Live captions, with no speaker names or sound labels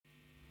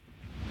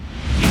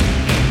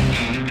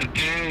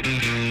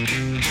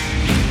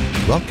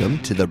Welcome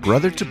to the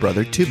Brother to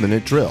Brother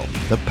 2-Minute Drill,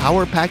 the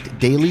power-packed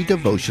daily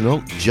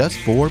devotional just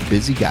for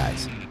busy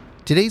guys.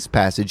 Today's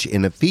passage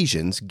in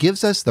Ephesians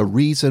gives us the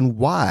reason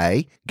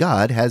why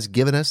God has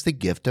given us the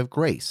gift of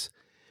grace.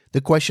 The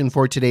question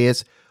for today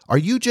is, are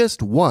you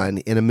just one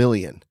in a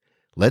million?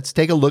 Let's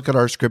take a look at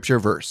our scripture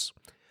verse.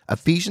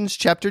 Ephesians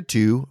chapter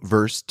 2,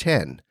 verse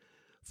 10.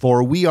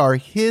 For we are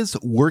His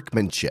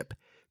workmanship,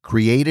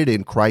 created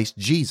in Christ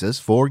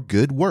Jesus for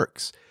good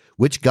works,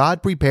 which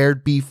God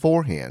prepared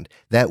beforehand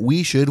that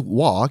we should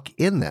walk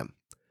in them.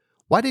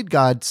 Why did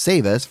God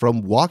save us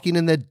from walking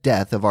in the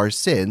death of our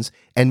sins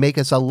and make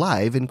us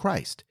alive in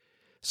Christ?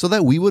 So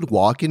that we would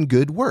walk in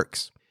good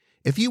works.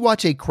 If you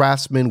watch a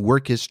craftsman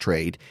work his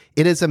trade,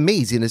 it is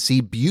amazing to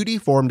see beauty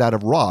formed out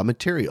of raw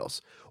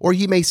materials, or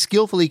he may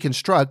skillfully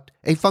construct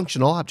a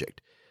functional object.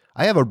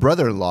 I have a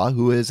brother-in-law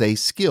who is a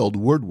skilled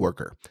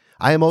woodworker.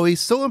 I am always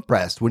so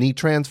impressed when he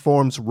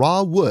transforms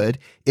raw wood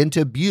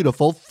into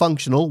beautiful,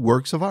 functional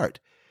works of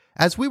art.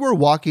 As we were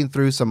walking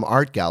through some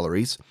art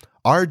galleries,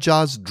 our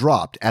jaws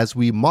dropped as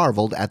we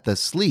marveled at the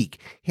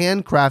sleek,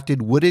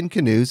 handcrafted wooden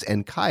canoes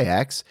and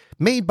kayaks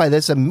made by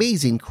this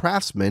amazing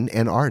craftsman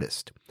and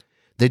artist.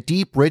 The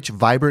deep, rich,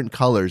 vibrant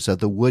colors of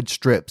the wood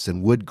strips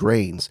and wood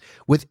grains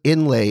with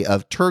inlay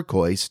of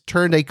turquoise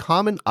turned a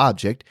common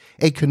object,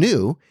 a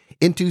canoe,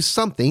 into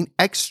something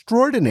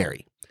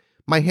extraordinary.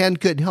 My hand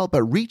couldn't help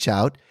but reach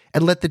out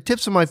and let the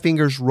tips of my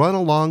fingers run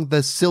along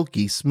the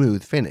silky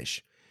smooth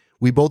finish.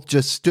 We both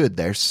just stood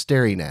there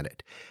staring at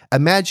it,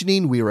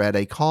 imagining we were at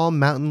a calm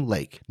mountain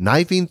lake,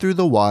 knifing through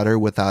the water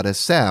without a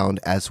sound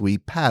as we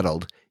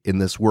paddled in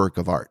this work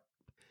of art.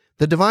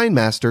 The divine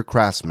master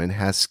craftsman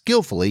has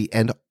skillfully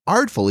and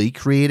artfully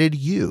created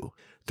you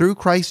through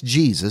Christ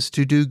Jesus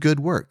to do good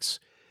works.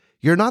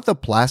 You're not the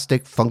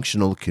plastic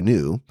functional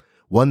canoe,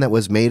 one that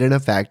was made in a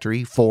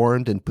factory,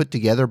 formed and put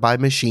together by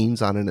machines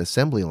on an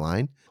assembly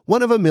line,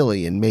 one of a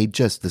million made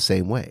just the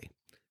same way.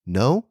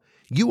 No,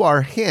 you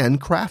are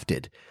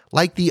handcrafted,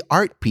 like the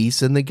art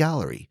piece in the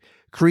gallery,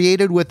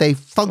 created with a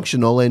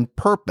functional and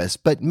purpose,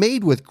 but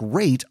made with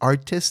great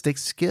artistic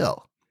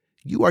skill.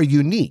 You are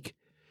unique.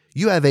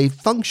 You have a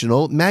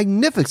functional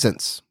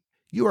magnificence.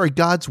 You are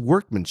God's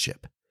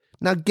workmanship.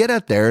 Now get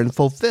out there and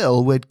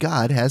fulfill what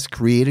God has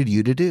created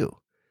you to do.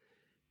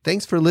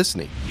 Thanks for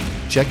listening.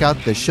 Check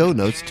out the show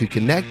notes to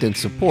connect and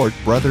support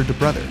Brother to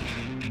Brother.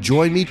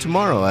 Join me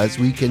tomorrow as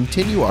we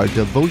continue our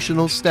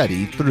devotional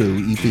study through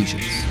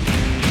Ephesians.